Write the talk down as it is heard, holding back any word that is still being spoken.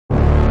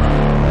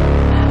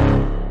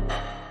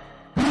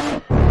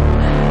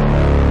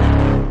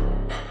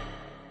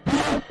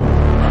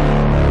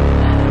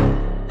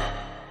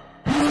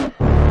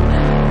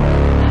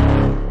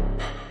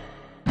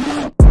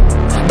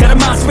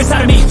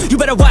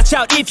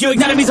watch out if you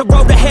ignite him. He's a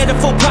road ahead of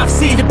full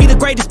prophecy, to be the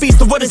greatest beast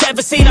the world has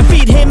ever seen. I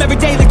feed him every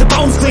day like the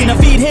bones clean. I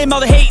feed him all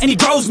the hate and he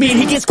grows me, and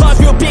he gets claws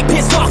real big,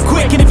 pissed off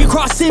quick. And if you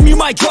cross him, you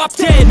might drop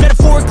dead.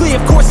 Metaphorically,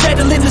 of course,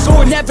 settling the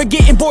score, never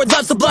getting bored,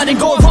 loves the blood and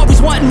gore.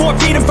 Always wanting more,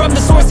 freedom from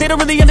the source. They don't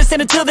really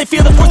understand until they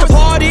feel the force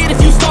departed.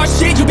 If you start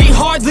shit, you'll be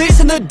heartless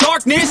in the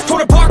darkness,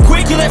 torn apart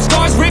quick. You left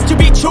scars ripped, you'll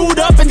be chewed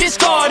up and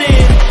discarded.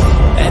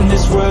 And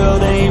this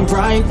world ain't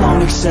right,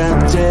 won't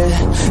accept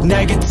it.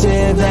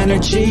 Negative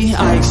energy,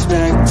 I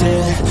expect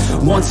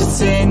it. Once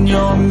it's in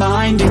your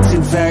mind, it's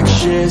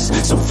infectious.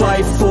 So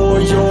fight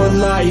for your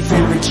life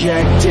and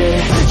reject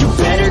it. You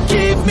better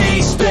give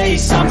me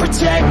space, I'm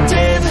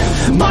protective.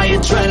 My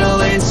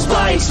adrenaline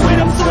spikes when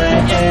I'm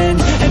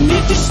threatened. And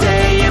if you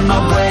stay in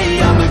my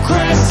way, I'm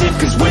aggressive.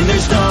 Cause when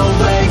there's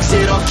no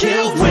exit, I'll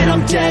kill when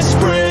I'm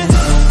desperate.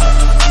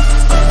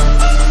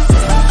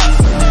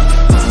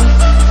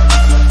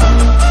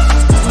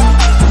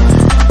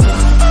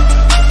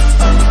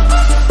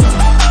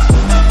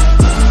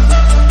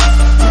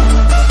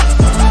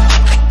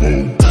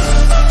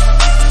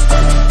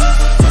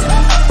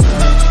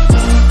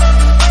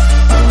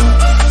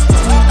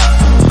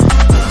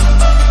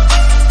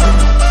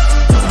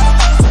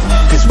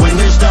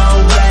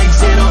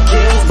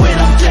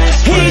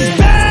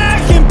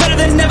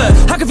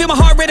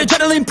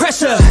 Adrenaline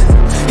pressure,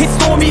 it's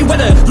stormy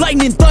weather,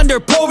 lightning, thunder,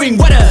 pouring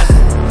weather.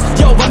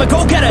 Yo, I'm a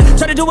go-getter,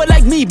 try to do it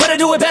like me, but I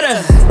do it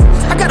better.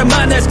 I got a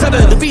mind that's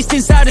clever, the beast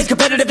inside is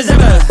competitive as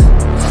ever.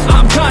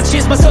 I'm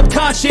conscious, my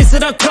subconscious,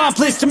 an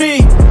accomplice to me.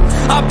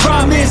 I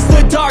promise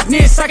the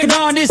darkness, I can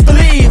honest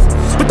believe.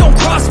 But don't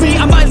cross me,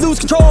 I might lose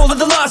control of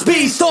the lost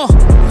beast.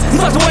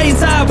 He's locked away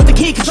inside with the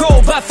key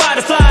controlled by fight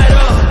or flight.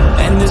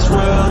 And this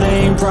world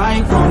ain't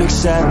right, won't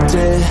accept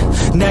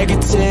it.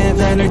 Negative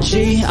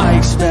energy, I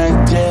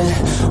expect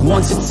it.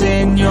 Once it's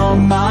in your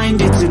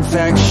mind, it's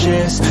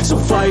infectious. So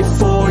fight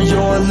for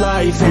your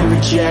life and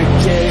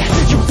reject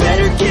it. You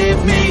better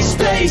give me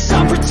space,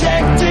 I'm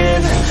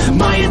protective.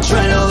 My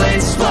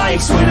adrenaline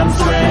spikes when I'm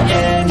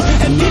threatened.